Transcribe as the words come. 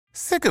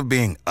Sick of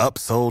being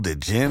upsold at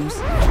gyms?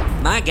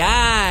 My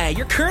guy,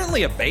 you're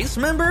currently a base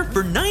member?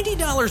 For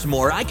 $90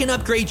 more, I can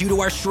upgrade you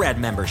to our Shred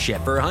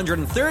membership. For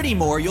 $130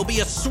 more, you'll be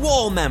a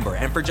Swole member.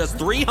 And for just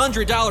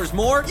 $300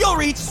 more, you'll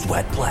reach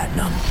Sweat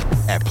Platinum.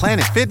 At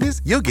Planet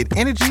Fitness, you'll get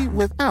energy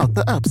without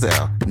the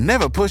upsell.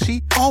 Never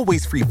pushy,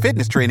 always free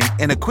fitness training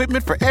and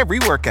equipment for every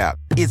workout.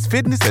 It's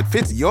fitness that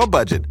fits your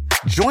budget.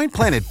 Join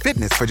Planet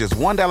Fitness for just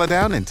 $1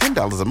 down and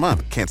 $10 a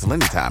month. Cancel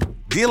anytime.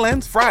 Deal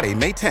ends Friday,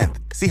 May 10th.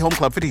 See Home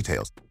Club for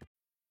details.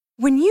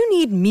 When you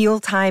need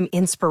mealtime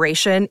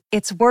inspiration,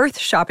 it's worth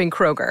shopping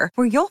Kroger,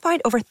 where you'll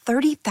find over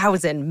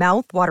 30,000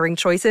 mouth-watering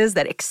choices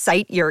that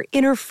excite your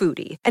inner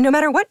foodie. And no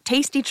matter what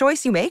tasty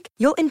choice you make,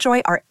 you'll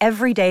enjoy our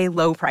everyday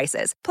low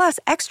prices, plus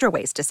extra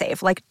ways to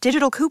save, like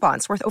digital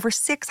coupons worth over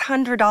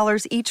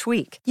 $600 each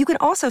week. You can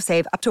also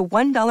save up to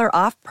 $1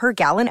 off per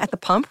gallon at the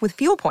pump with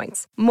fuel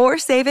points. More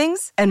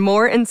savings and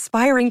more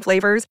inspiring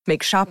flavors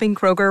make shopping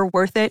Kroger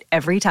worth it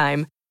every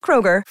time.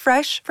 Kroger,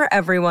 fresh for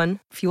everyone.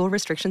 Fuel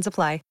restrictions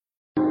apply.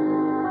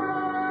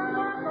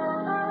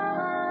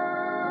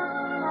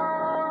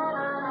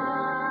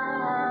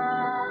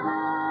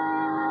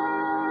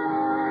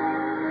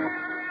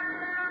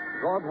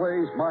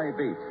 Broadway's My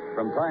Beat,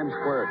 from Times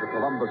Square to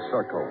Columbus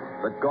Circle,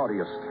 the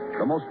gaudiest,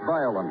 the most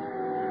violent,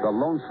 the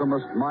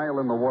lonesomest mile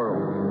in the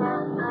world.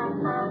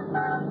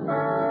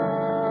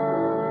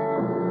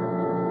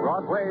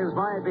 Broadway's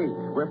My Beat,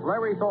 with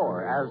Larry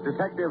Thor as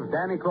Detective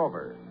Danny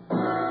Clover.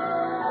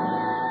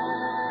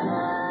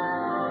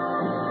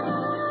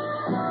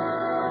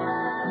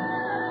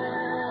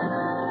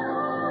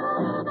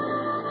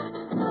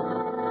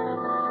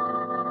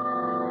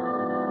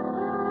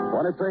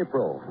 When it's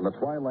April and the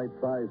twilight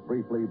sighs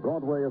briefly,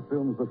 Broadway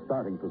assumes the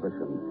starting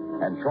position,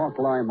 and chalk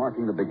line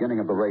marking the beginning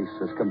of the race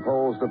is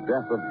composed of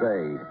Death of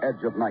Day, Edge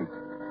of Night,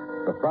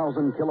 the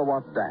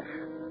 1,000-kilowatt dash,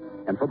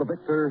 and for the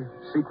victor,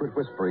 secret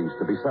whisperings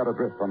to be set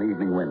adrift on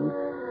evening wind,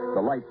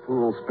 the light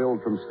pool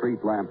spilled from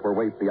street lamp where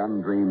wait the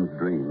undreamed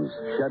dreams,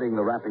 shedding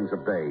the wrappings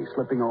of day,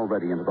 slipping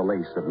already into the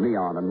lace of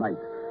neon and night.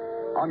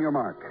 On your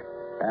mark,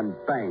 and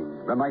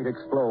bang, the night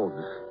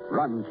explodes.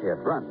 Run, kid,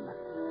 run.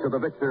 To the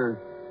victor,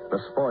 the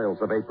spoils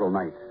of April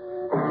night.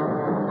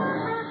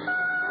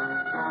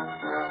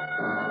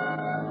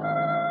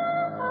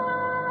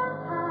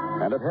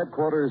 And at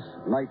headquarters,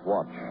 night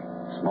watch.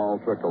 Small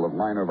trickle of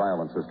minor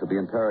violences to be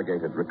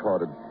interrogated,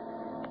 recorded.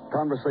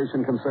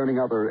 Conversation concerning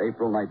other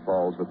April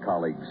nightfalls with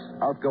colleagues.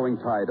 Outgoing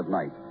tide of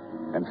night.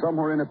 And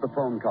somewhere in it, the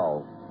phone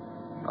call.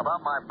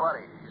 About my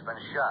buddy. He's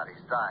been shot. He's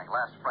dying.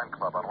 Last Friend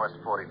Club on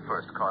West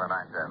 41st, corner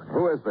 9th Avenue.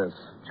 Who is this?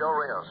 Joe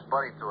Rios,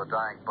 buddy to a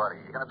dying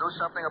buddy. You gonna do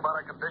something about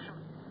our condition?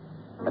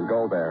 And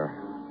go there.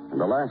 And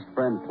the Last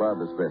Friend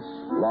Club is this.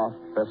 Loft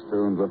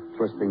festooned with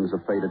twistings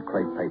of faded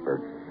crepe paper.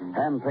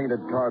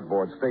 Hand-painted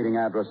cardboard stating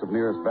address of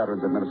nearest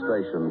Veterans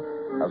Administration,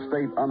 of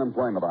State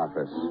Unemployment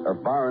Office,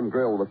 of bar and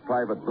grill with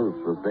private booth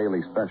with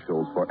daily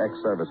specials for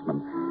ex-servicemen.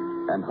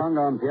 And hung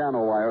on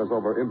piano wires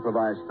over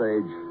improvised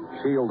stage,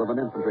 shield of an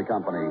infantry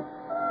company.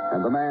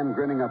 And the man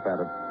grinning up at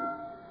it.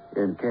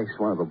 In case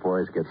one of the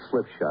boys gets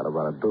slipshod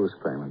about a dues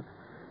payment,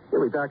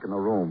 he'll be back in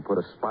the room, put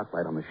a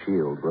spotlight on the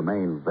shield,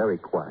 remain very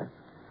quiet.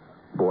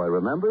 Boy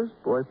remembers,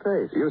 boy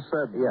pays. You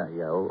said... Yeah,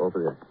 over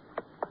there.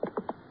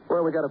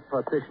 Well, we got a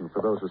partition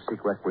for those who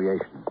seek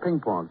recreation.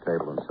 Ping-pong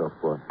table and so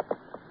forth.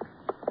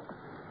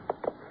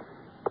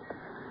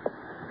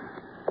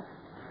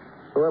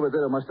 Whoever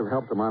did it must have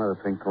helped him onto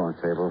the ping-pong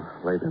table,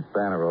 laid that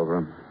banner over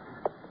him.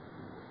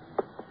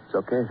 It's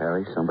okay,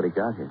 Harry. Somebody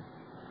got here.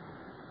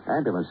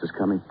 Ambulance is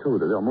coming, too.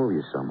 They'll move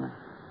you somewhere.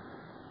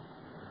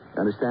 You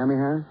understand me,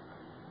 Harry?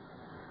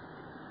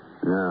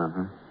 No,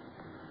 huh?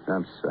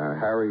 I'm sorry.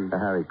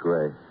 Harry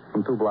Gray.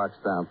 From 2 blocks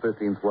down,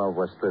 1312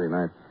 West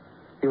 39th.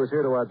 He was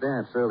here to our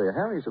dance earlier.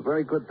 Harry's a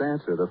very good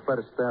dancer, the Fred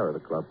Astaire of the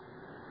club.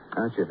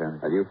 Aren't you, Harry?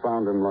 And you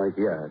found him like...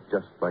 Yeah,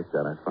 just like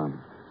that I found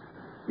him.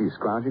 He's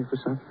scrounging for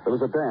something? There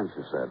was a dance,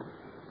 you said.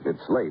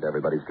 It's late.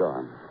 Everybody's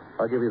gone.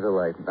 I'll give you the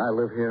light. I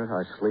live here.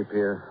 I sleep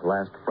here.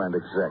 Last Friend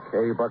exec.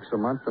 $80 a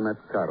month and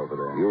that cot over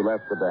there. You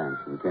left the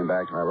dance and came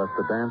back? I left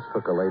the dance,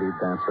 took a lady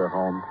dancer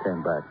home,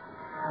 came back.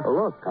 Oh,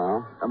 look,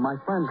 huh? My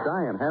friend's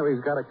dying.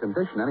 Harry's got a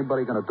condition.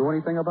 Anybody going to do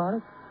anything about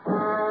it?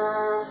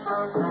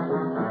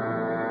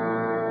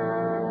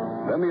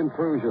 Then the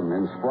intrusion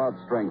in squad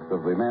strength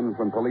of the men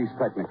from Police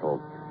Technical,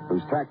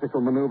 whose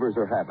tactical maneuvers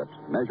are habit.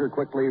 Measure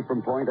quickly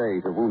from point A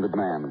to wounded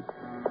man.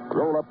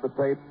 Roll up the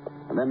tape,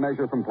 and then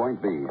measure from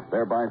point B,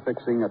 thereby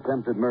fixing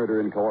attempted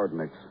murder in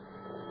coordinates.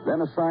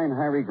 Then assign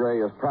Harry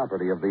Gray as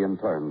property of the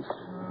interns.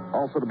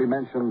 Also to be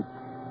mentioned,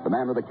 the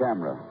man with the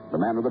camera, the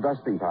man with the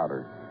dusting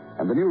powder,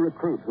 and the new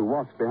recruit who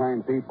walks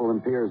behind people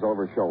and peers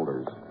over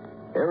shoulders.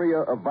 Area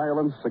of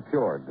violence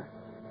secured.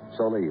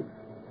 So leave.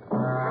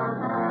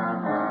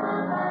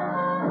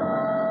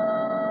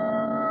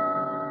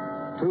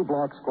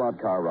 2-block squad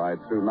car ride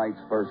through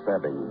night's first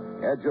ebbing.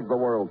 Edge of the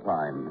world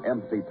time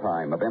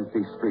of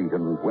empty street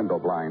and window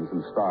blinds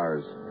and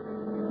stars.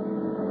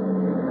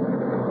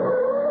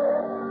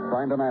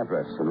 Find an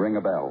address and ring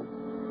a bell.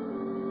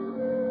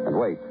 And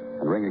wait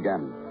and ring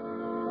again.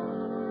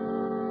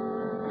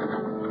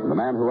 The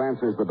man who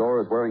answers the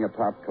door is wearing a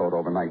topcoat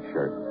over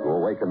nightshirt, who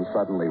awakens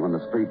suddenly when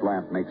the street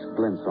lamp makes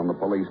glints on the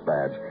police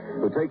badge,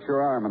 who takes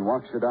your arm and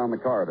walks you down the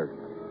corridor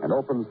and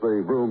opens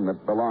the room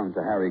that belonged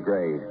to Harry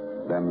Gray,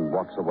 then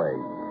walks away.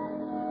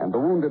 And the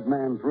wounded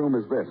man's room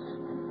is this: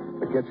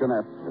 the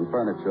kitchenette and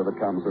furniture that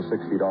comes to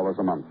 $60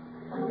 a month,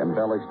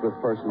 embellished with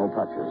personal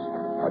touches,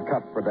 a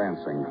cup for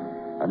dancing,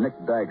 a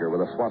nicked dagger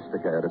with a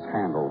swastika at its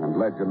handle and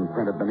legend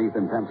printed beneath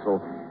in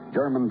pencil,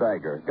 German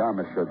dagger,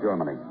 Garmischer,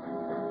 Germany.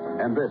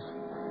 And this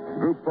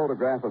group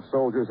photograph of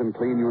soldiers in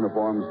clean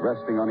uniforms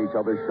resting on each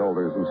other's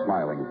shoulders and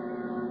smiling.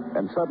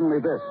 And suddenly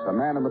this, a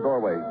man in the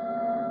doorway.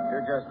 You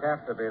just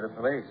have to be the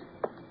police.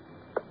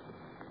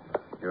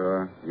 You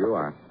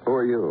are. Who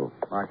are you?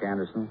 Mark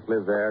Anderson.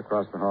 Live there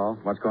across the hall.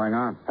 What's going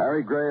on?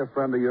 Harry Gray, a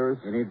friend of yours?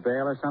 You need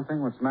bail or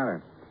something? What's the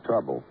matter?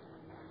 Trouble.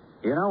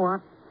 You know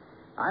what?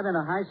 I've been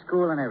to high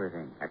school and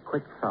everything. A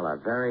quick fella,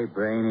 very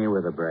brainy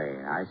with a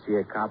brain. I see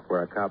a cop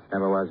where a cop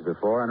never was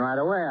before, and right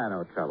away I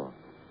know trouble.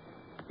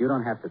 You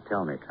don't have to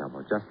tell me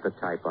trouble. Just the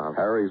type of...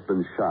 Harry's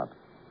been shot.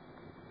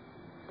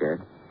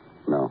 Dead?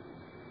 No.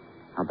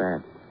 How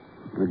bad?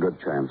 A good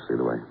chance,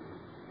 either way.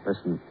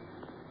 Listen,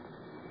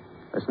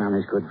 I'm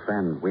his good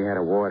friend. We had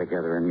a war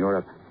together in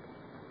Europe.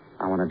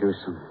 I want to do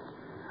some...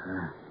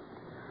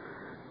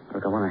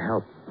 Look, I want to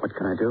help. What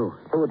can I do?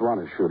 Who would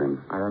want to shoot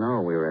him? I don't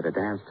know. We were at a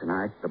dance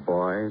tonight. The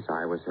boys,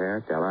 I was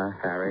there, Della,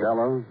 Harry.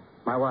 Della?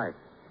 My wife.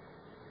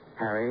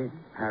 Harry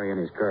and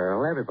his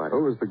girl, everybody.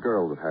 Who was the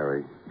girl with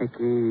Harry?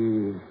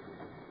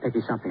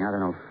 Nicky something. I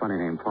don't know. Funny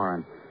name,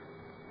 foreign.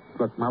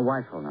 Look, my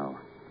wife will know.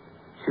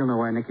 She'll know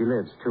where Nicky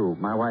lives, too.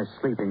 My wife's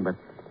sleeping, but...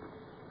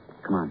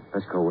 Come on,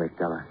 let's go wake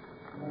Della.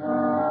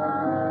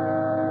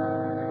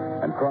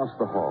 And crossed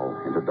the hall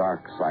into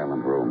dark,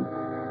 silent room.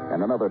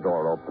 And another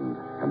door opened,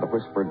 and the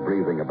whispered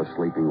breathing of a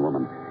sleeping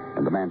woman.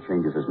 And the man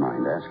changes his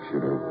mind, asks you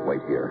to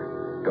wait here.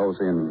 Goes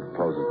in,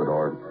 closes the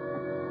door.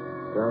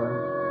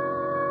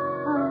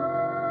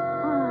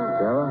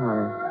 Della,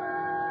 honey.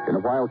 In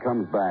a while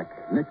comes back.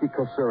 Nicky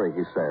Kosuri,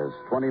 he says,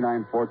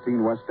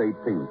 2914 West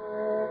 18th.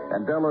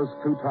 And Della's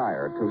too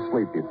tired, too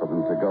sleepy for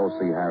them to go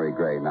see Harry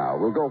Gray now.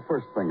 We'll go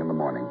first thing in the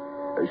morning.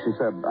 She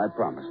said, I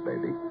promise,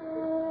 baby.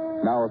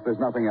 Now, if there's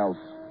nothing else,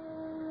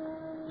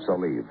 so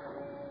leave.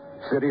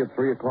 City at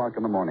 3 o'clock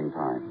in the morning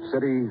time.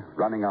 City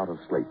running out of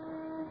sleep.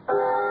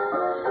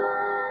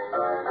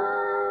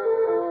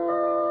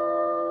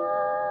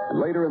 And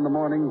later in the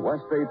morning,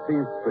 West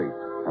 18th Street.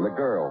 And the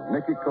girl,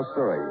 Nicky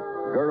Kosuri.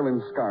 Girl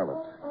in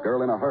scarlet.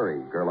 Girl in a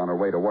hurry. Girl on her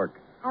way to work.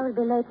 I will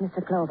be late,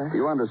 Mr. Clover.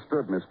 You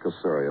understood, Miss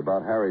Kosuri,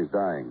 about Harry's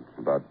dying.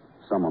 About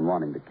someone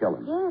wanting to kill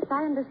him. Yes,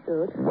 I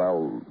understood.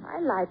 Well... I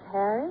like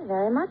Harry.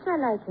 Very much I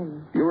like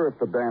him. You were at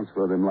the dance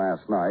with him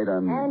last night,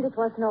 and it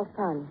was no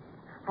fun.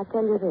 I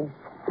tell you this.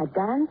 A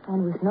dance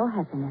and with no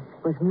happiness.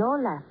 With no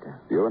laughter.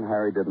 You and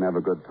Harry didn't have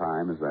a good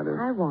time, is that it?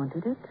 I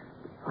wanted it.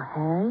 For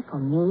Harry, for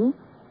me.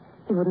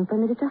 He wouldn't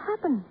permit it to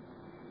happen.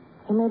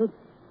 He made it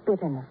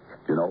bitterness.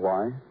 Do you know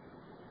why?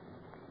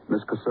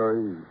 Miss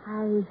Kosuri?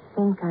 I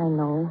think I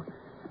know.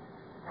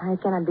 I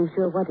cannot be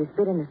sure what is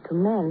bitterness to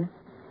men.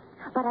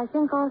 But I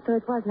think also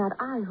it was not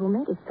I who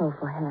made it so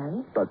for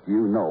Harry. But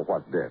you know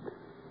what did.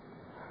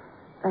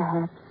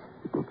 Perhaps.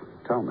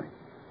 Tell me.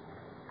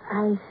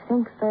 I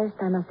think first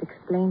I must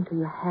explain to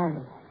you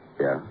Harry.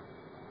 Yeah?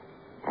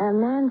 A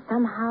man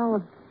somehow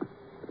of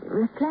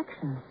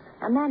reflections.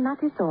 A man not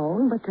his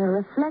own, but a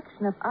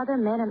reflection of other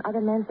men and other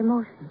men's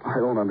emotions. I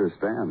don't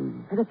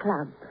understand. The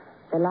club.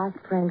 The Last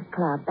Friend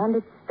Club. And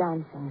its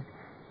dancings.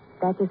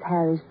 That is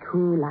Harry's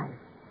true life.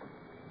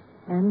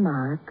 And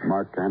Mark.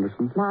 Mark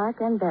Anderson?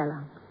 Mark and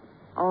Bella.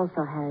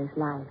 Also Harry's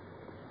life.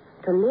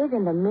 To live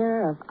in the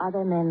mirror of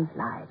other men's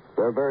lives.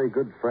 They're very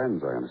good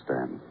friends, I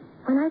understand.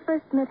 When I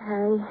first met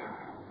Harry,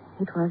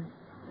 he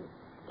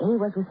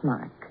was with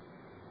Mark.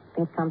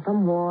 They'd come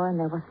from war and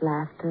there was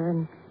laughter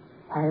and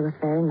Harry was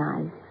very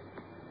nice.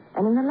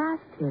 And in the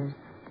last years,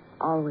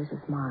 always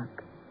with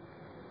Mark.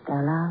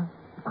 Della,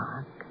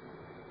 Mark,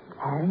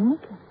 Harry,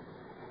 Nicky.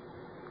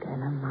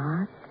 Della,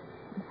 Mark,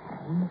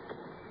 Harry, Nicky.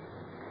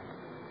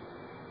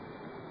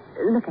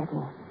 Look at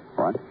me.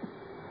 What?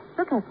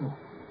 Look at me.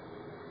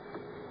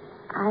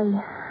 I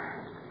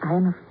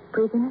am of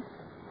prettiness.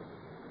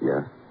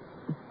 Yeah?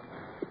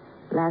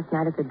 Last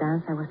night at the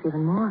dance, I was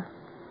even more.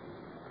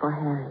 For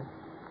Harry.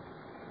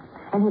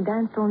 And he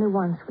danced only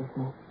once with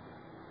me.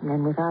 And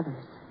then with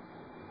others.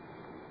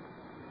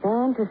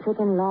 Then to sit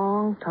in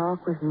long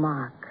talk with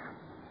Mark.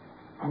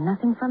 And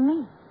nothing from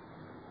me.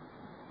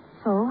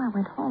 So I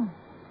went home.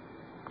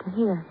 To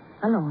here,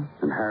 alone.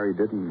 And Harry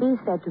didn't... He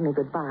said to me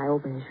goodbye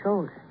over his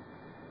shoulder.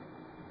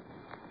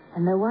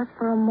 And there was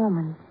for a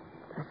moment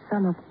the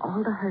sum of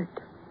all the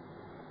hurt.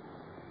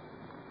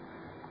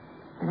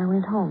 And I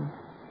went home.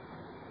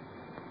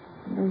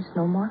 And there's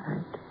no more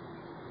hurt.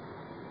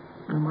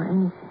 No more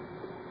anything.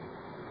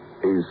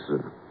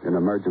 He's in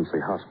emergency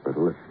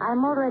hospital.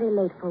 I'm already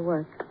late for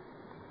work.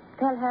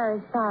 Tell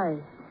Harry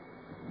sorry.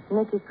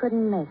 Nicky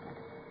couldn't make it.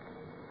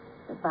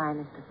 Goodbye,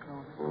 Mr.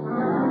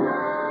 Clover.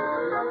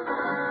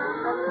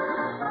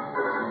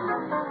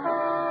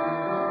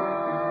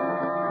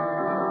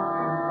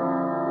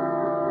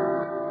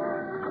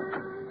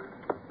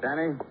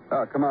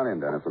 come on in,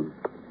 Dennison.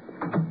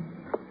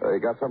 You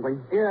got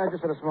something? Yeah, I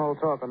just had a small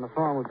talk on the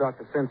phone with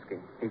Dr. Sinsky.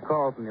 He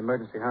called from the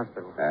emergency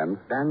hospital. And?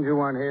 And you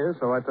weren't here,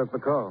 so I took the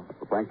call.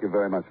 Well, thank you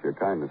very much for your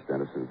kindness,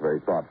 Dennison. It's very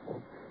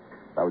thoughtful.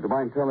 Now, would you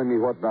mind telling me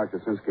what Dr.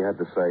 Sinsky had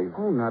to say?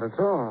 Oh, not at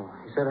all.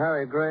 He said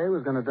Harry Gray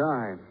was going to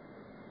die.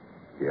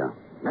 Yeah.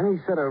 Then he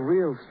said a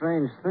real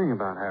strange thing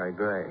about Harry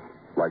Gray.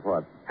 Like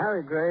what?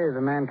 Harry Gray is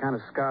a man kind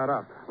of scarred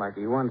up, like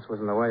he once was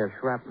in the way of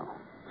shrapnel.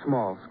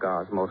 Small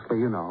scars, mostly,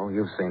 you know.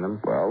 You've seen them.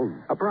 Well?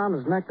 Up around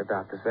his neck, the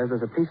doctor says,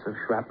 there's a piece of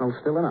shrapnel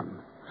still in him.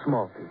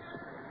 Small piece.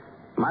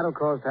 Might have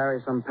caused Harry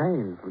some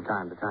pain from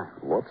time to time.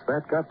 What's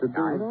that got to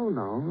do? I don't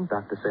know.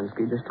 Dr.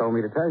 Sinsky just told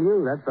me to tell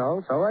you, that's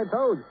all. So I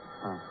told you.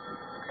 Oh.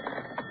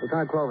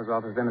 Lieutenant Clover's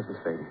office, Dennison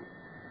speaking.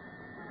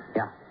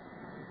 Yeah.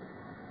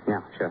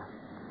 Yeah, sure.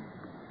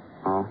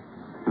 Oh.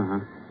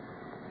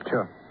 Mm-hmm.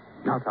 Sure.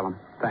 I'll tell him.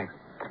 Thanks.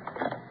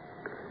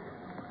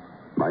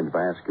 Mind if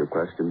I ask you a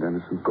question,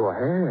 Dennison? Go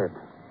ahead.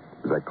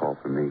 Is that call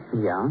for me?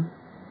 Yeah?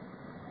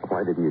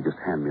 Why didn't you just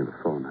hand me the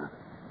phone out?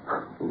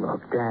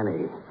 Look,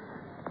 Danny.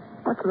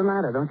 What's the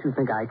matter? Don't you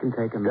think I can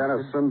take a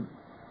message? Dennison.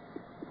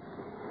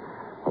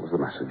 What was the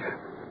message?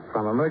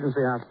 From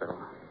emergency hospital.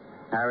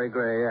 Harry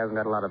Gray hasn't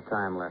got a lot of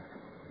time left.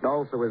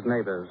 Also his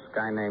neighbors, a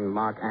guy named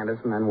Mark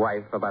Anderson and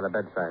wife are by the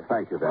bedside.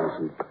 Thank you,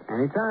 Dennison.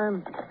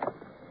 Anytime.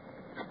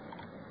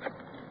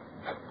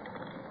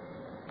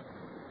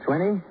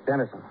 Sweeney,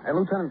 Dennison.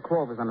 Lieutenant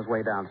Clover's on his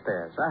way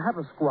downstairs. I have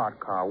a squad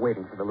car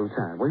waiting for the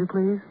lieutenant. Will you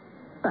please?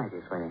 Thank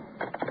you, Sweeney.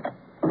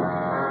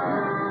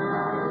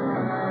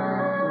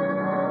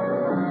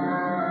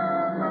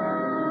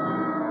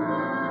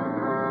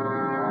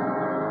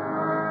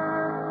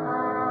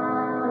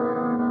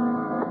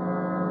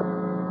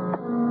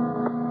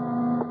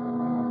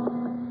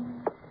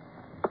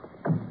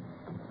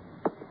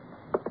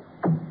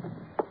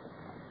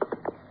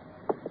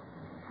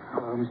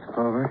 Hello, Mr.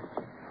 Clover.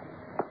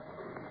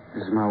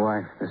 This is my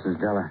wife. This is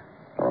Della.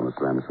 Oh,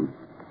 Mr. Anderson.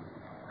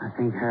 I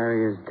think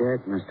Harry is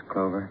dead, Mr.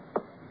 Clover.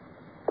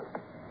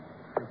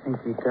 I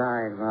think he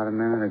died about a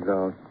minute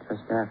ago,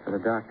 just after the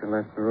doctor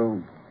left the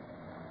room.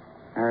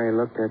 Harry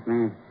looked at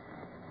me,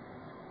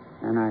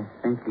 and I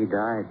think he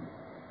died.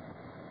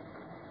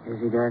 Is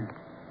he dead?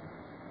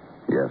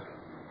 Yes.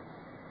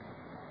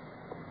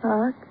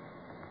 Mark?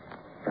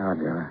 Oh,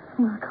 Della.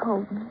 Mark,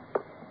 hold me.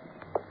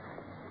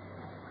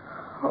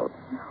 Hold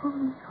me, hold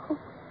me, hold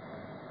me.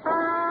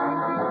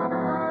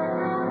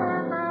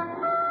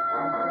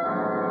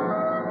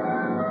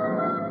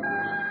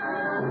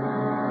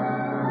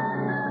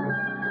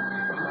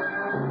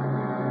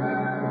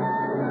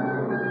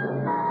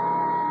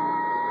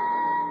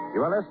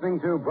 You are listening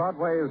to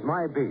Broadway's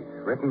My Beat,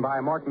 written by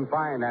Morton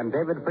Fine and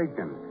David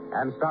Friedkin,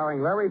 and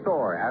starring Larry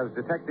Thor as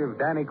Detective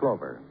Danny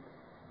Clover.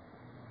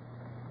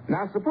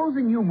 Now,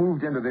 supposing you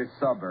moved into this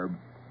suburb.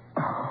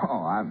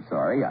 Oh, I'm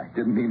sorry. I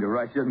didn't mean to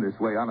rush in this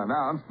way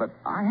unannounced, but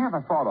I have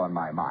a thought on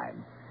my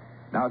mind.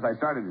 Now, as I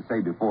started to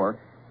say before,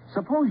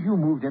 suppose you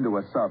moved into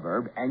a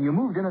suburb and you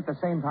moved in at the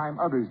same time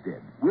others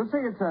did. We'll say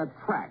it's a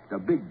tract, a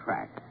big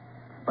tract.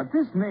 But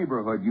this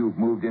neighborhood you've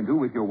moved into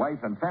with your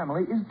wife and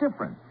family is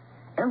different.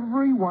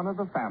 Every one of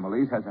the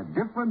families has a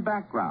different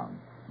background,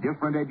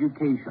 different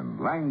education,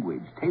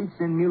 language, tastes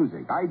in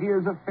music,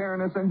 ideas of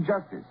fairness and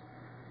justice.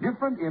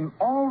 Different in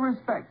all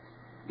respects,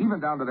 even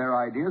down to their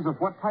ideas of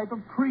what type of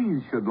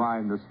trees should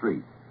line the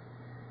street.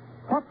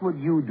 What would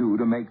you do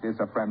to make this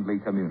a friendly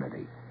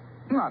community?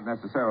 Not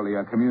necessarily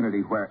a community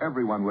where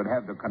everyone would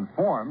have to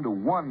conform to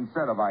one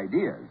set of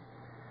ideas,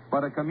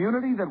 but a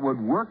community that would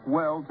work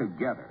well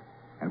together,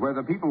 and where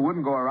the people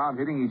wouldn't go around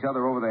hitting each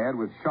other over the head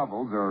with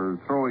shovels or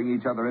throwing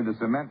each other into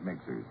cement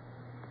mixers.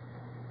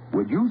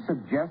 Would you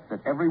suggest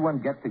that everyone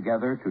get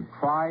together to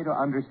try to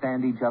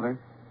understand each other?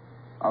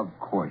 Of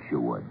course you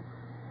would.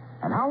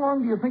 And how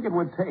long do you think it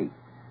would take?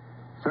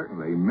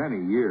 Certainly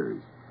many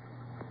years.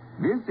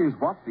 This is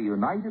what the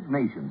United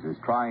Nations is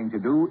trying to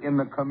do in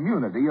the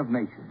community of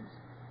nations.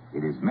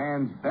 It is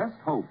man's best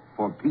hope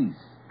for peace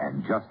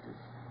and justice.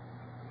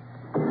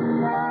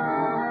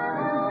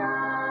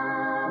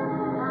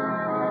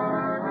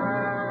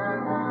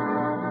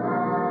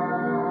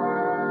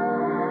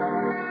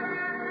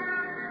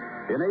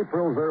 In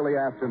April's early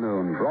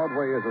afternoon,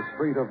 Broadway is a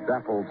street of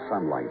dappled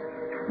sunlight.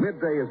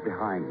 Midday is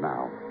behind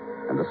now,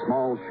 and the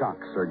small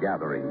shocks are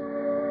gathering.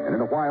 And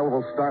in a while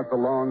will start the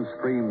long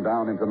stream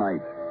down into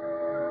night.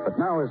 But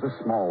now is a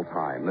small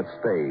time that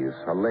stays,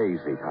 a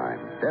lazy time,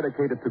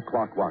 dedicated to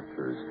clock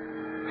watchers,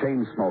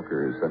 chain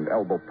smokers, and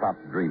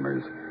elbow-propped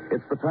dreamers.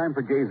 It's the time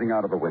for gazing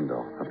out of the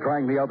window, of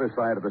trying the other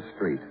side of the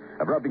street,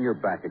 of rubbing your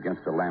back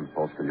against a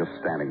lamppost and just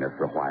standing there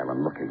for a while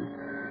and looking.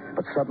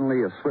 But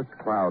suddenly a swift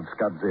cloud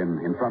scuds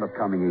in front of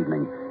coming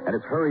evening, and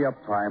it's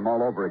hurry-up time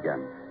all over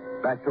again.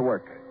 Back to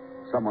work.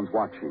 Someone's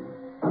watching.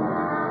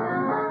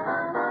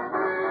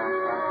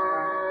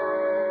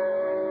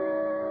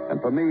 And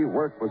for me,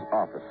 work was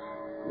office.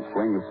 You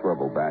swing the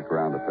swivel back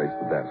around to face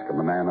the desk, and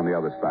the man on the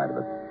other side of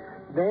it.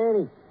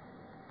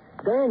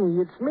 Danny,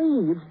 it's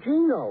me. It's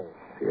Gino.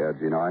 Yeah,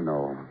 Gino, I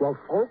know. Well,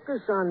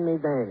 focus on me,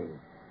 Danny.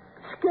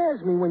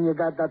 Scares me when you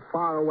got that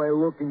faraway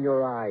look in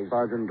your eyes.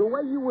 Sergeant. The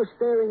way you were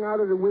staring out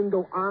of the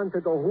window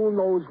onto the who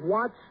knows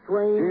what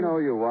strange... Gino,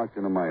 you walked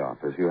into my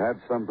office. You had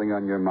something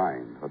on your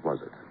mind. What was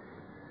it?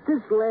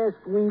 This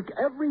last week,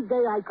 every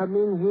day I come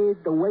in here,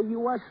 the way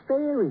you are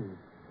staring.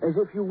 As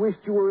if you wished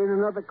you were in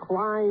another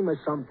clime or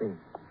something.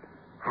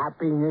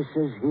 Happiness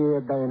is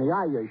here, Danny,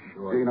 I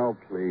assure you. Gino,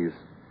 please.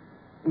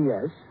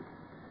 Yes?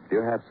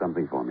 You have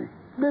something for me.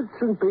 Bits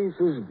and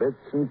pieces,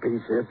 bits and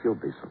pieces. If you'll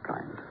be so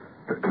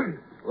kind.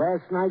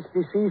 Last night's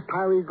deceased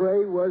Harry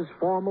Gray was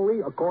formally,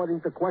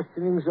 according to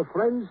questionings of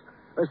friends,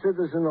 a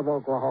citizen of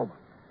Oklahoma.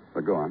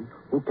 But go on.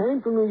 Who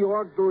came to New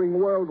York during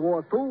World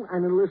War II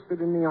and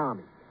enlisted in the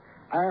Army.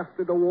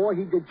 After the war,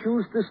 he did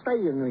choose to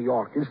stay in New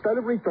York instead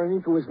of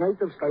returning to his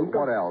native state.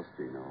 What else,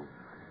 Gino?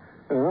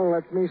 Well,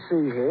 let me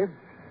see here.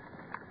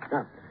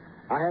 Now,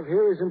 I have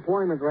here his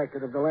employment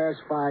record of the last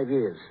 5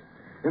 years.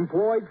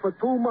 Employed for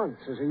 2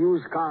 months as a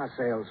used car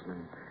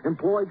salesman.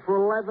 Employed for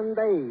 11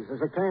 days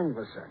as a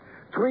canvasser.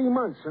 3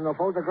 months in a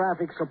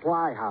photographic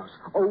supply house.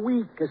 A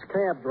week as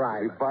cab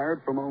driver. You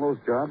fired from all those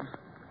jobs?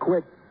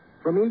 Quit.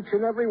 From each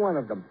and every one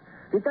of them.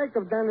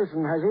 Detective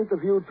Dennison has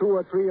interviewed 2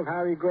 or 3 of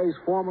Harry Gray's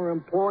former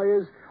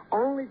employers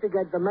only to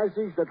get the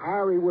message that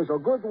Harry was a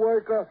good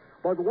worker,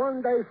 but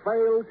one day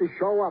failed to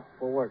show up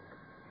for work.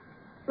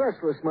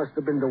 Restless must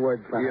have been the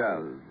word for him.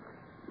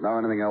 Yeah. Now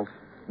anything else?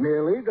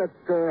 Merely that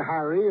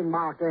Harry and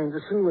Mark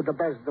Anderson were the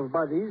best of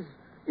buddies,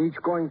 each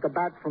going to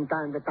bat from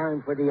time to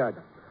time for the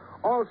other.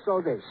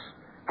 Also this.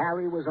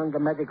 Harry was under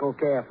medical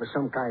care for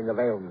some kind of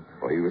ailment.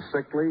 Oh, he was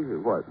sickly?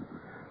 What?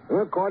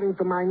 According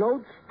to my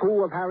notes,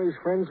 2 of Harry's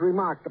friends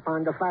remarked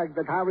upon the fact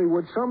that Harry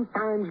would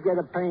sometimes get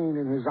a pain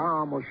in his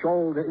arm or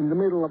shoulder in the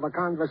middle of a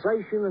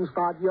conversation and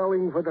start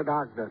yelling for the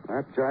doctor.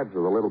 That jibes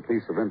with a little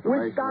piece of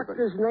information. Which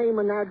doctor's name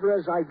and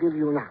address I give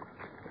you now.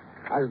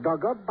 As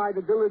dug up by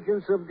the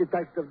diligence of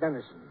Detective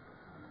Dennison.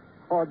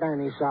 Oh,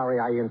 Danny, sorry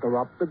I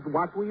interrupted.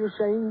 What were you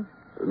saying?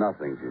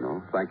 Nothing,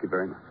 Gino. Thank you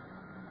very much.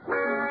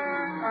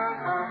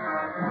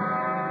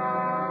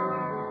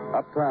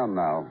 Uptown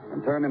now,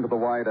 and turn into the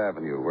wide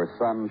avenue where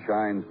sun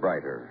shines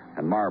brighter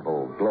and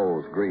marble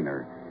glows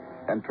greener,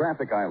 and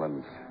traffic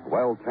islands,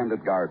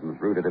 well-tended gardens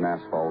rooted in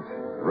asphalt,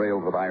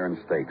 railed with iron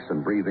stakes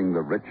and breathing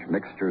the rich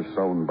mixture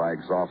sown by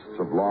exhausts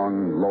of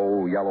long,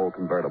 low, yellow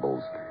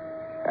convertibles.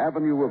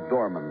 Avenue of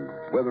doormen,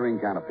 withering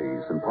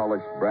canopies, and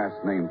polished brass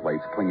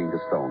nameplates clinging to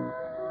stone.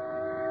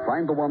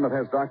 Find the one that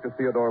has Dr.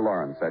 Theodore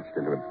Lawrence etched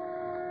into it.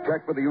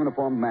 Check with the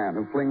uniformed man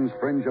who flings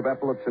fringe of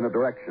epaulets in a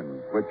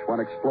direction which, when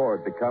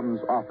explored,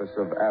 becomes Office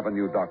of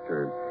Avenue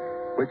Doctor,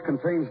 which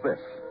contains this.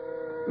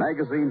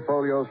 Magazine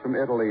folios from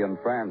Italy and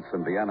France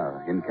and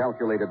Vienna in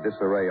calculated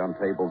disarray on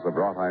tables of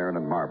wrought iron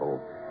and marble.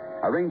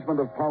 Arrangement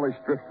of polished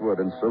driftwood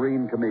and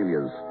serene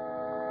camellias.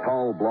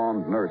 Tall,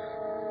 blonde nurse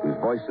whose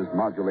voice is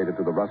modulated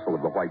to the rustle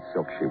of the white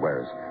silk she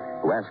wears,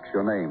 who asks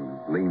your name,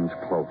 leans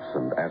close,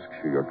 and asks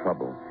you your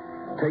trouble.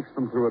 Takes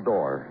them through a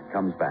door,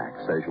 comes back,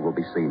 says you will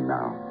be seen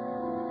now.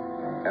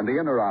 And the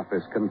inner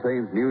office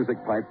contains music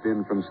piped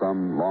in from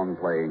some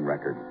long-playing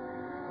record.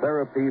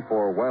 Therapy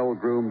for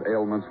well-groomed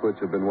ailments which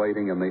have been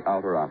waiting in the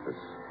outer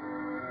office.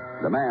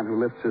 The man who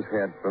lifts his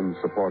head from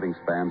supporting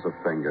spans of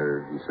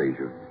finger and sees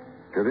you.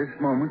 To this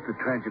moment, the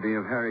tragedy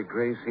of Harry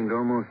Gray seemed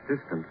almost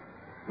distant.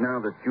 Now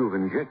that you've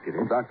injected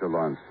it... Dr.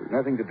 Lawrence...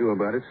 Nothing to do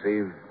about it,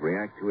 save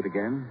react to it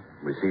again,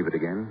 receive it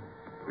again,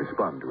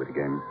 respond to it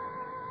again.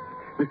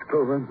 Mr.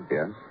 Clover?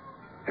 Yes?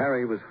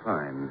 Harry was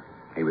fine.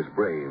 He was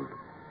brave.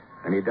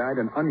 And he died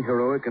an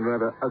unheroic and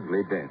rather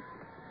ugly death.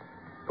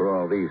 For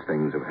all these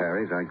things of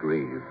Harry's, I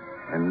grieve.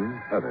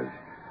 And others,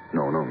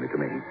 known only to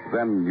me.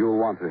 Then you'll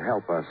want to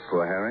help us.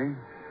 For Harry?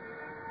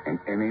 In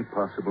any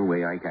possible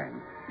way I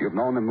can. You've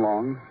known him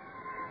long?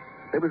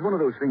 There was one of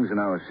those things in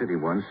our city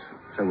once,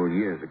 several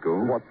years ago.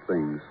 What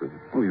things?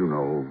 Oh, you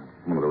know,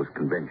 one of those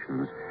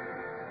conventions.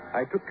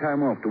 I took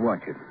time off to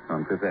watch it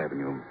on Fifth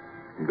Avenue.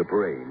 The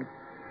parade.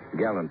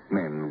 Gallant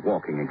men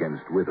walking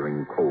against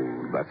withering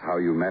cold. That's how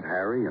you met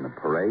Harry, in a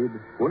parade?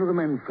 One of the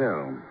men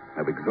fell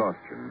of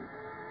exhaustion.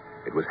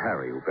 It was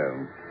Harry who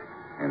fell.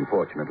 And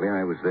fortunately,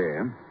 I was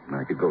there, and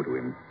I could go to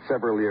him.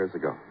 Several years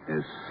ago.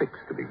 6,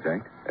 to be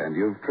exact. And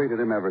you've treated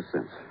him ever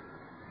since?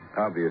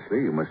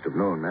 Obviously, you must have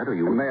known that, or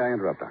you... May I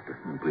interrupt, Doctor?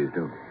 Please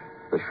do.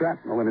 The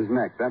shrapnel in his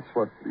neck, that's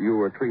what you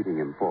were treating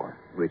him for.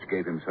 Which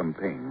gave him some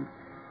pain.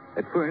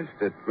 At first,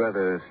 at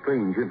rather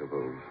strange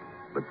intervals.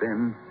 But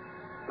then...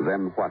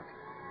 Then what?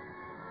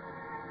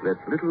 That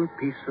little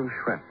piece of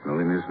shrapnel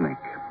in his neck.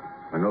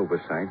 An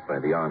oversight by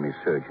the Army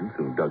surgeons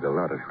who dug a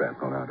lot of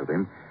shrapnel out of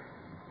him.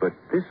 But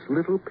this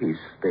little piece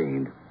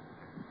stayed.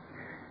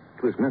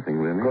 It was nothing,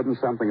 really. Couldn't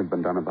something have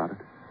been done about it?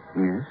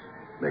 Yes,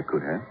 they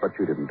could have. But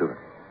you didn't do it.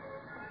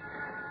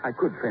 I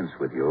could fence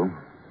with you,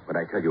 but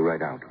I tell you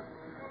right out.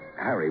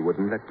 Harry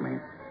wouldn't let me.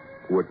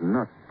 Would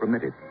not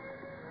permit it.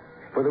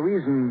 For the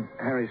reason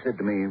Harry said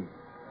to me...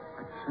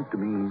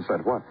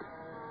 Said what?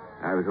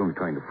 I was only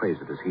trying to phrase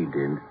it as he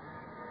did.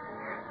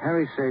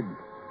 Harry said,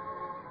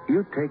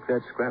 you take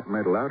that scrap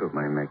metal out of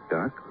my neck,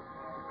 Doc,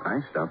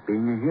 I stop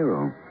being a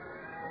hero.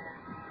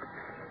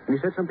 He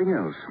said something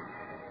else.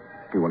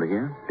 You want to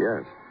hear?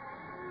 Yes.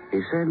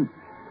 He said,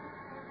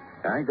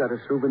 I got a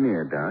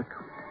souvenir, Doc.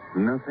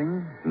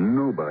 Nothing,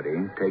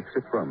 nobody takes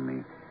it from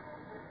me.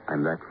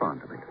 I'm that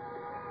fond of it.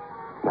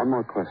 One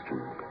more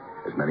question.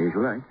 As many as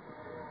you like.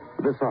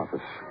 This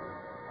office,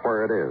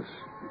 where it is,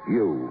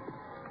 you,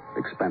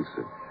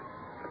 expensive.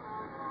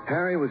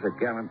 Harry was a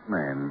gallant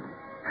man.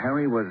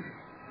 Harry was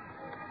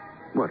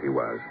what he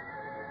was.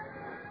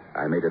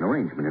 I made an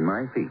arrangement in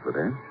my fee for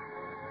that.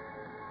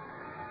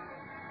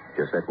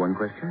 Just that one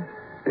question?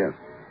 Yes.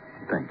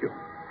 Thank you.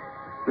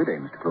 Good day,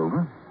 Mr.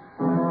 Clover.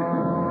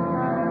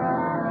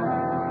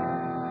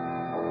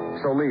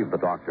 So leave the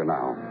doctor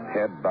now,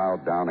 head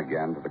bowed down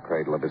again to the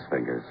cradle of his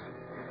fingers.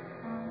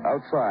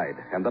 Outside,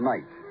 in the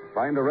night,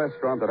 find a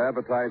restaurant that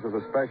advertises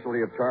a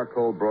specialty of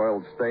charcoal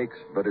broiled steaks,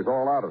 but is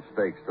all out of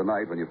steaks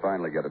tonight when you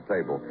finally get a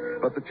table.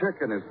 But the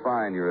chicken is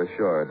fine, you're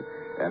assured,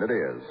 and it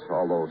is,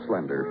 although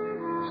slender.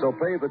 So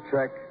pay the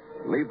check,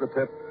 leave the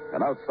tip,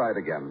 and outside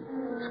again.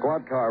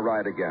 Squad car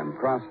ride again,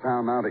 cross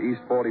town now to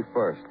East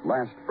 41st,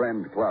 Last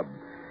Friend Club.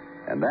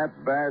 And that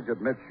badge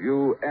admits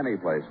you any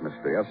place,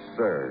 mister. Yes,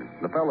 sir.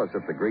 The fellas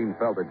at the green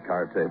felted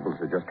card tables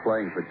are just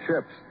playing for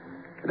chips.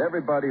 And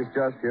everybody's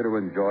just here to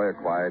enjoy a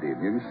quiet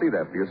evening. You can see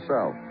that for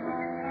yourself.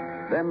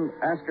 Then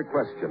ask a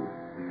question.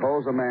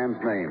 Pose a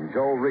man's name,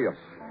 Joe Rios.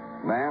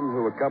 Man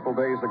who a couple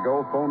days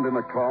ago phoned in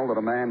a call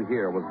that a man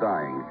here was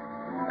dying.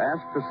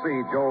 Ask to see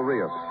Joe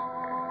Rios.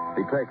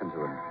 Be taken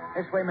to him.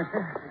 This way,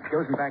 mister.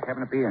 Joe's in back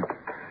having a beer.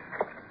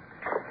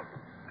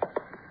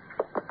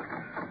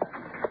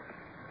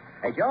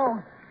 Hey,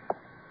 Joe.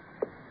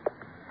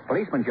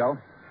 Policeman Joe.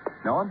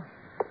 Know him?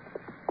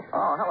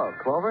 Oh, hello,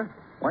 Clover.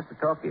 Wants to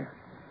talk to you.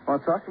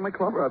 Want to talk to me,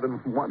 Clover? I've been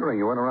wondering.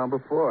 You weren't around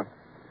before.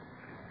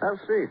 Have a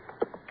seat.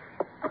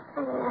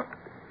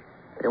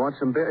 You want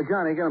some beer?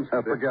 Johnny, get him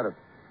some beer. Forget it.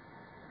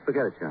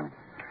 Forget it, Johnny.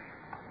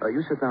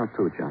 You sit down,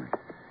 too, Johnny.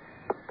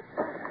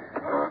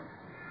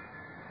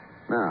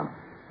 Now,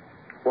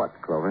 what,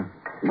 Clover?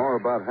 More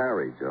about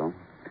Harry, Joe.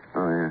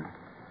 Oh, yeah.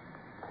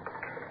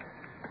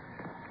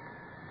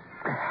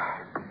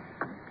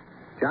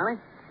 Johnny?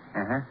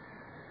 Uh-huh.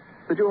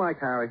 Did you like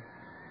Harry?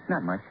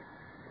 Not much.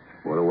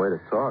 What a way to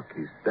talk.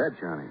 He's dead,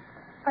 Johnny.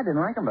 I didn't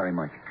like him very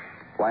much.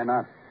 Why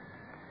not?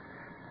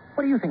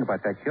 What do you think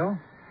about that, Joe?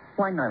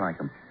 Why didn't I like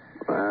him?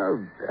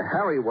 Well,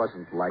 Harry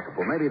wasn't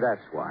likable. Maybe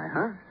that's why,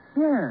 huh?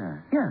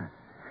 Yeah.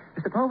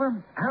 Mr.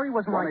 Clover, Harry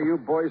wasn't One of you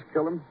boys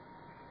kill him?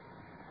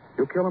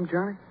 You kill him,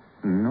 Johnny?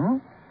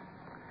 No.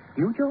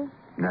 You, Joe?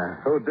 Nah.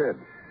 Who did?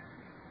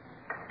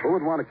 Who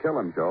would want to kill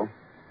him, Joe?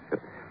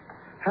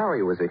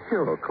 Harry was a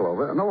hero,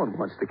 Clover. No one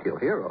wants to kill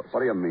heroes. What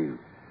do you mean?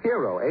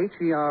 Hero,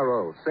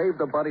 H-E-R-O. Saved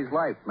a buddy's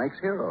life. Makes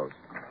heroes.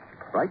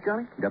 Right,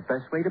 Johnny? The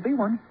best way to be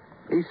one.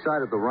 East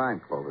side of the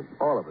Rhine, Clover.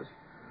 All of us.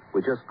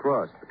 We just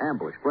crossed.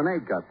 Ambush.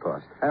 Grenade got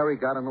tossed. Harry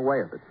got in the way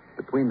of it.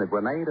 Between the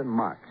grenade and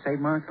Mark.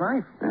 Saved Mark's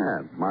life.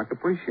 Yeah, Mark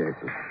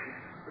appreciates it.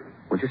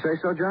 Would you say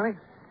so, Johnny?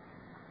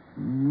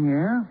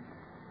 Yeah,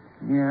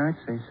 I'd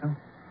say so.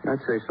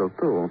 I'd say so,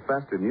 too.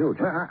 Faster than you,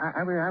 Johnny.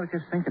 Well, I was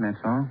just thinking, that's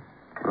all.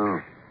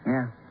 Oh.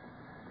 Yeah.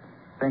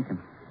 Thinking.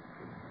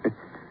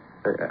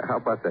 How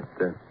about that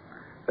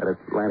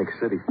Atlantic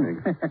City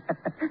thing?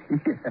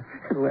 Yeah,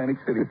 Atlantic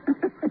City.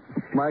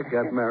 Mike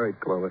got married,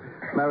 Clover.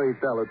 Married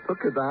fella. Took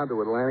her down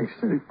to Atlantic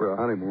City for a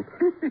honeymoon.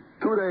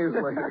 2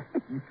 days later.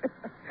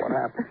 What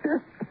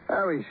happened?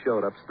 Harry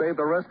showed up. Stayed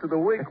the rest of the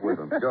week with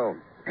him. Joe.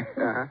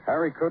 Uh-huh.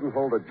 Harry couldn't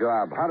hold a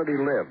job. How did he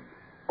live?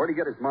 Where'd he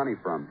get his money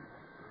from?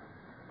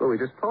 Well, we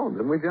just told him,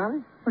 didn't we,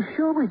 Johnny? Well,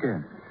 sure we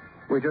did.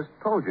 We just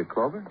told you,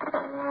 Clover.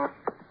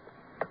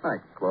 Hi,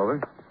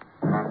 Clover.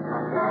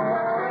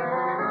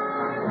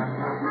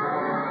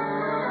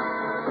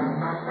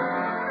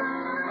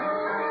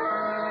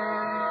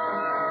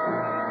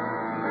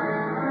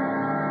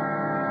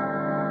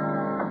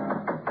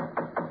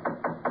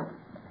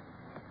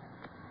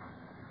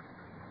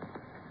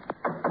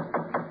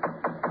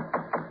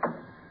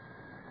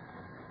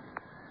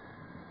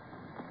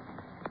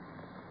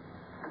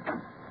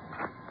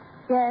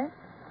 Yes?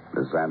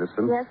 Miss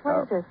Anderson? Yes,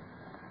 what is it?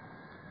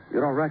 You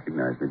don't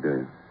recognize me, do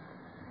you?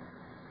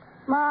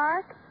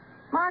 Mark?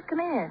 Mark, come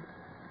here.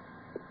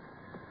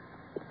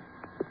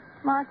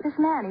 Mark, this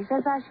man, he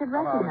says I should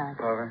recognize him.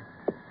 Clover.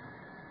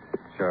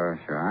 Sure.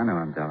 I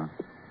know him, Della.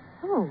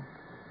 Who?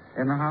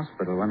 In the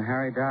hospital when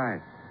Harry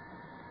died.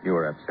 You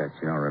were upset.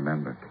 You don't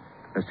remember.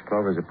 Mr.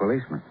 Clover's a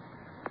policeman.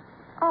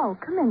 Oh,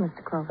 come in,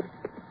 Mr. Clover.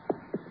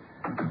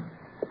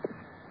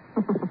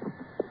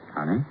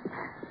 Honey?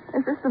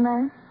 Is this the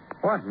man?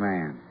 What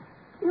man?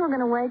 You were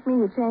going to wake me.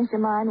 You changed your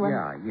mind when...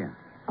 Yeah.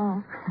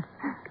 Oh.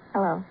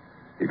 Hello.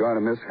 You going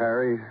to miss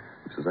Harry,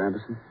 Mrs.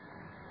 Anderson?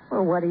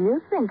 Well, what do you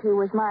think? He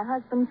was my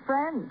husband's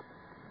friend.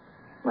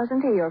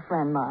 Wasn't he your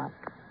friend,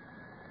 Mark?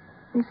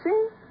 You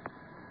see?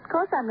 Of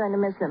course I'm going to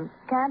miss him.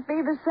 Can't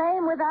be the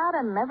same without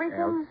him.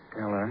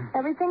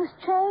 Everything's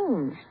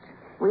changed.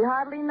 We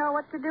hardly know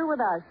what to do with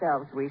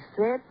ourselves. We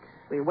sit,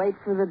 we wait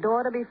for the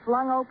door to be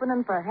flung open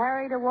and for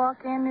Harry to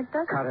walk in. It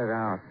doesn't... Cut it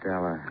out,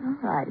 Della. All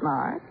right,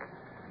 Mark.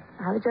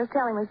 I was just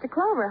telling Mr.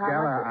 Clover how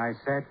Della, much...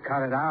 I said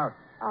cut it out.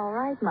 All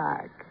right,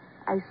 Mark.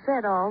 I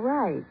said all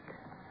right.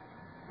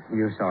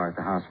 You saw her at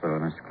the hospital,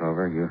 Mr.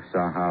 Clover. You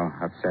saw how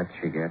upset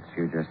she gets.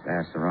 You just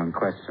asked the wrong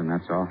question,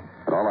 that's all.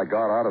 And all I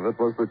got out of it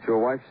was that your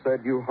wife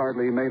said you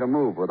hardly made a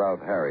move without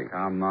Harry.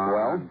 Come on.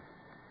 Well?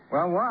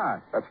 Well,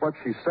 what? That's what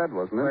she said,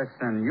 wasn't it?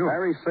 Listen, you...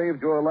 Harry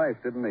saved your life,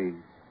 didn't he?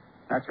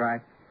 That's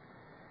right.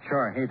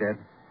 Sure, he did.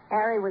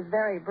 Harry was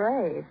very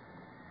brave.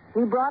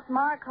 He brought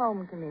Mark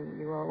home to me,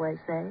 you always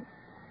say.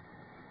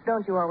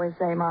 Don't you always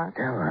say, Mark?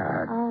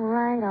 Della. All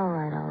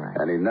right.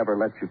 And he never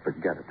let you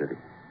forget it, did he?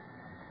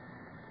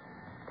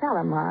 Tell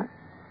him, Mark.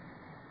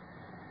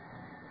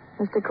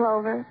 Mr.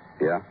 Clover,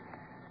 Yeah?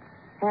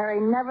 Harry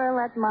never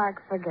let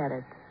Mark forget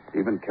it.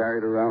 Even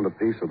carried around a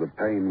piece of the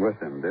pain with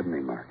him, didn't he,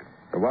 Mark?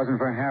 If it wasn't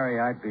for Harry,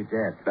 I'd be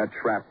dead. That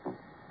shrapnel.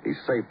 He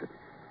saved it.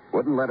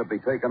 Wouldn't let it be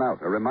taken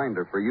out. A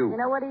reminder for you. You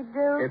know what he'd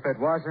do? If it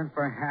wasn't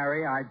for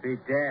Harry, I'd be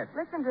dead.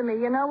 Listen to me.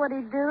 You know what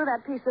he'd do?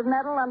 That piece of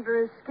metal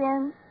under his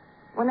skin?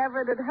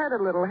 Whenever it'd hurt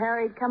a little,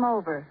 Harry'd come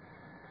over.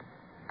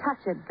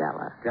 Touch it,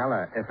 Della.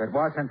 Della, if it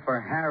wasn't for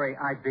Harry,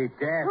 I'd be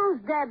dead. Who's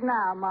dead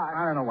now, Mark?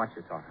 I don't know what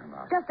you're talking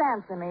about. Just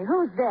answer me.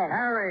 Who's dead?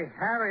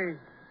 Harry's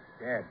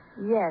dead.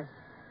 Yes.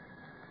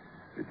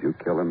 Did you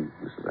kill him,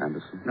 Mrs.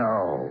 Anderson?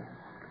 No.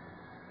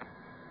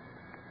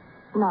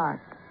 Mark.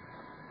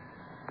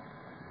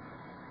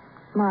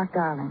 Mark,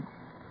 darling.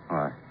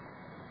 What?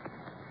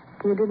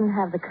 You didn't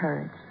have the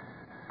courage.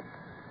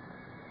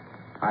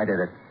 I did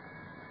it.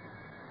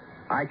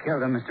 I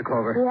killed him, Mr.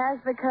 Clover. He has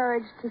the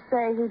courage to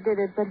say he did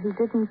it, but he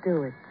didn't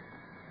do it.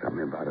 Tell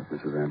me about it,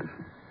 Mrs.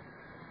 Anderson.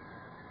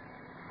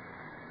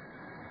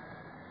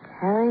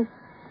 Harry?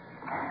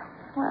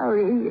 Well,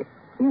 you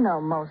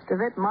know most of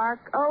it. Mark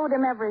owed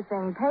him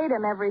everything, paid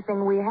him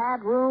everything we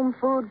had, room,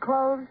 food,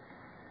 clothes,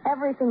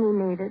 everything he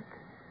needed.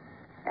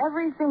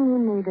 Everything he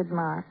needed,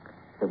 Mark,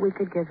 that we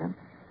could give him.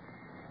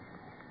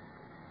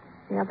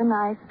 The other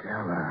night,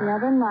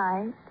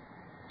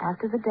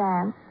 after the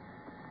dance,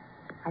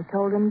 I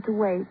told him to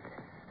wait,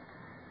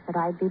 that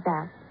I'd be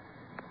back.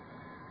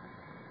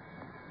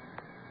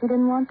 He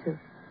didn't want to.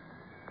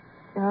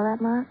 You know that,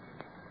 Mark?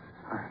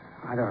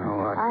 I don't know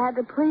what... I had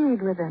to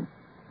plead with him.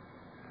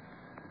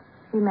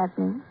 He met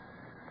me.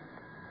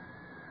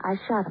 I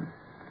shot him.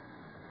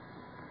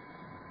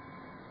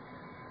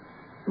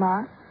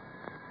 Mark,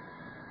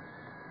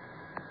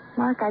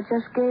 I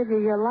just gave you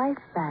your life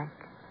back.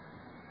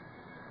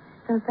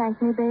 Don't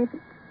thank me, baby.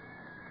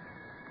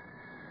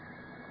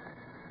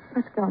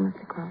 Let's go,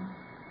 Mr.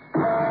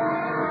 Clover.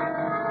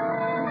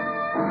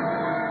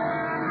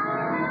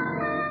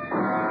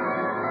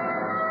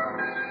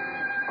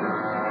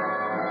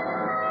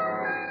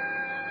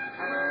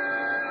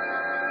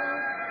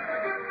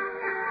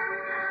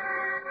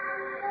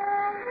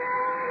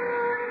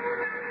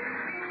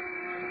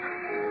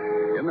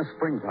 In the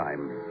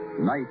springtime,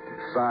 night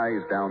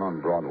sighs down on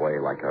Broadway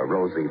like a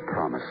rosy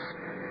promise.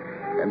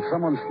 And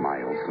someone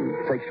smiles and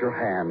takes your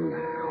hand,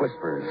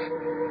 whispers.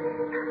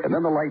 And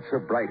then the lights are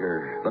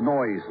brighter, the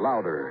noise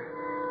louder,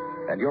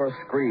 and your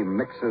scream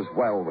mixes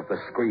well with the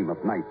scream of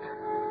night.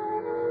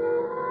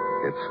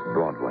 It's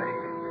Broadway.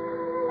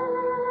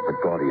 The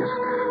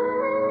gaudiest,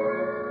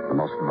 the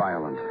most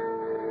violent,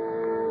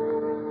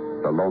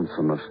 the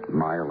lonesomest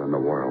mile in the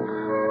world.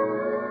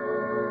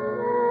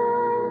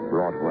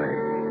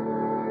 Broadway.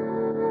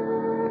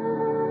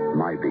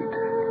 My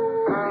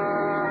beat.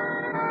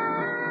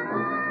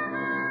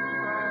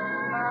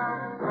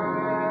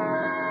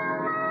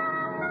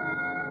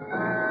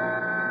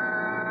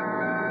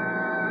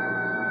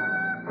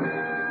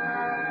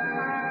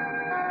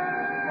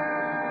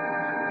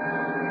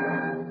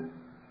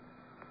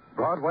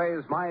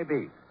 Broadway's My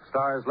Beat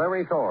stars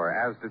Larry Thor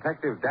as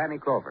Detective Danny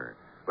Clover,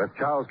 with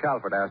Charles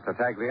Calvert as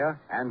Tartaglia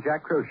and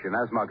Jack Crucian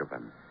as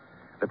Muggavan.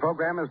 The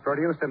program is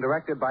produced and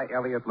directed by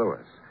Elliott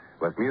Lewis,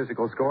 with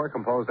musical score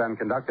composed and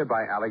conducted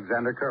by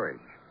Alexander Courage.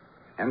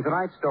 In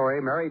tonight's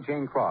story, Mary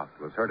Jane Croft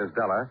was heard as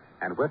Della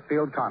and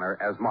Whitfield Connor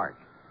as Mark.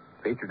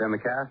 Featured in the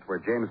cast were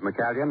James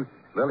McCallion,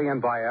 Lillian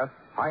Baeff,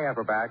 Hy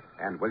Averback,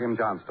 and William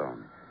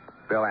Johnstone.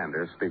 Bill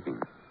Anders speaking.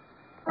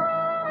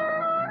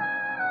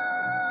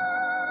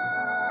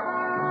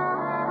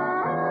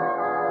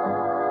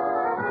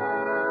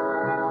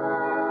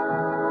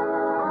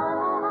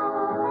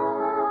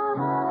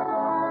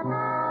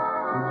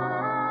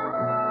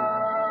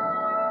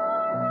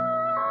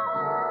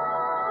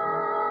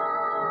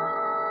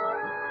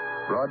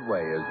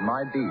 Broadway is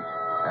My Beat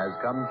has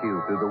come to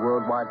you through the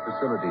worldwide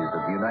facilities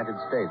of the United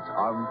States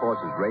Armed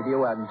Forces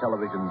Radio and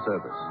Television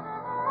Service.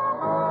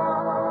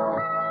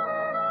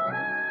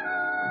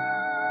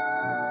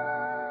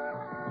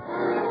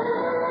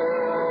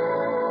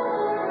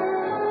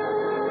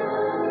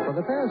 For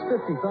the past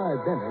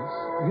 55 minutes,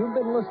 you've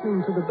been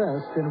listening to the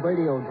best in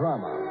radio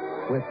drama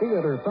with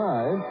Theater 5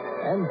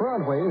 and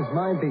Broadway's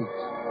My Beat.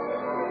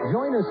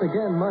 Join us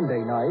again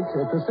Monday night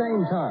at the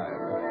same time,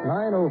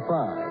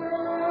 9:05.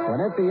 When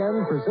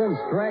FBN presents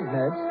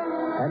Dragnet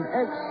and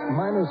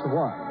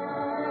X-1.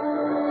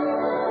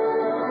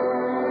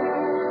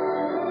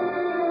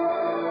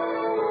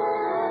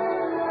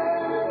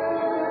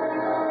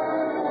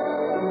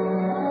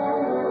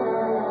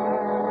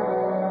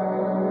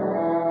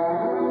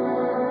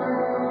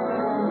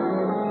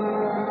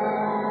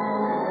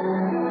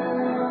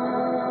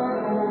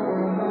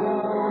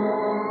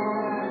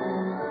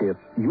 If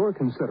you're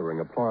considering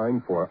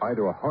applying for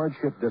either a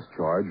hardship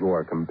discharge or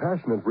a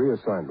compassionate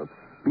reassignment,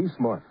 be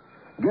smart.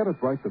 Get it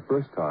right the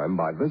first time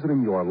by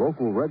visiting your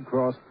local Red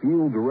Cross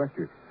field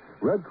director.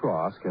 Red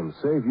Cross can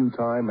save you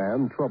time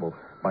and trouble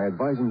by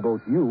advising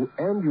both you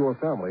and your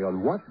family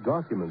on what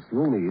documents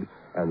you'll need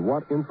and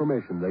what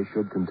information they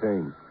should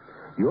contain.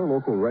 Your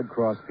local Red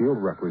Cross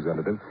field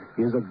representative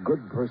is a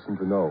good person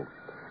to know.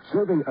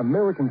 Serving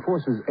American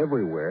forces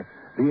everywhere,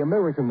 the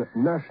American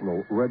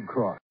National Red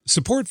Cross.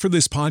 Support for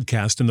this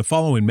podcast and the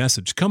following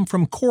message come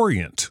from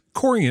Corient.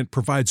 Corient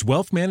provides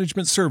wealth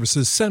management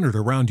services centered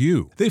around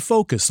you. They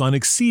focus on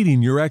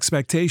exceeding your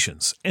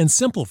expectations and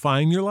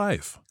simplifying your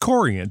life.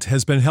 Corient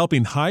has been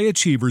helping high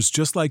achievers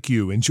just like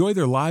you enjoy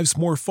their lives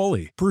more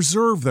fully,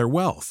 preserve their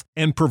wealth,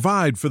 and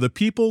provide for the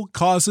people,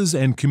 causes,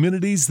 and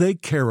communities they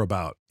care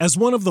about. As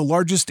one of the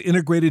largest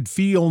integrated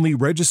fee-only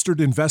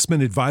registered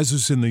investment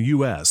advisors in the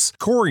U.S.,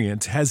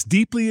 Corient has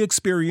deeply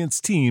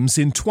experienced teams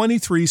in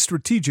 23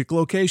 strategic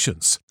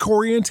locations.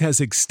 Corient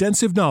has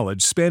extensive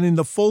knowledge spanning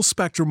the full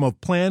spectrum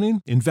of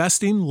planning,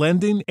 investing,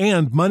 lending,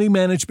 and money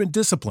management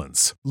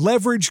disciplines.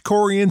 Leverage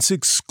Corient's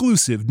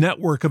exclusive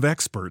network of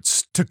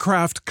experts to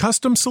craft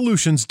custom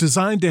solutions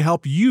designed to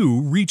help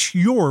you reach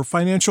your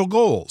financial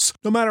goals,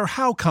 no matter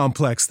how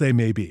complex they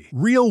may be.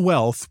 Real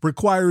wealth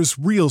requires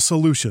real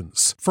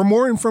solutions. For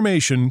more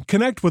information,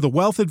 connect with a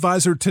wealth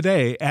advisor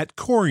today at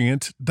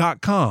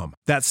Corient.com.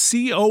 That's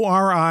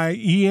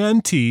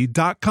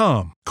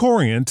Corient.com.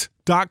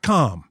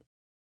 Corient.com.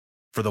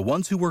 For the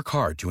ones who work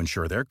hard to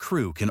ensure their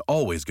crew can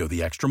always go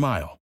the extra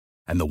mile,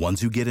 and the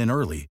ones who get in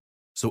early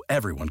so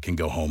everyone can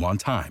go home on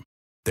time,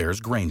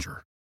 there's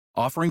Grainger,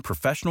 offering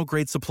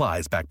professional-grade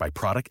supplies backed by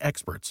product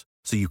experts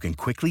so you can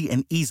quickly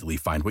and easily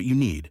find what you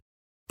need.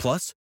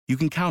 Plus, you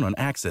can count on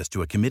access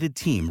to a committed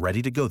team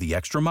ready to go the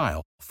extra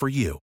mile for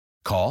you.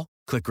 Call,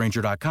 click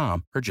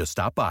Grainger.com, or just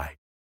stop by.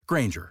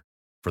 Grainger,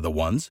 for the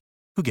ones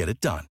who get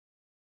it done.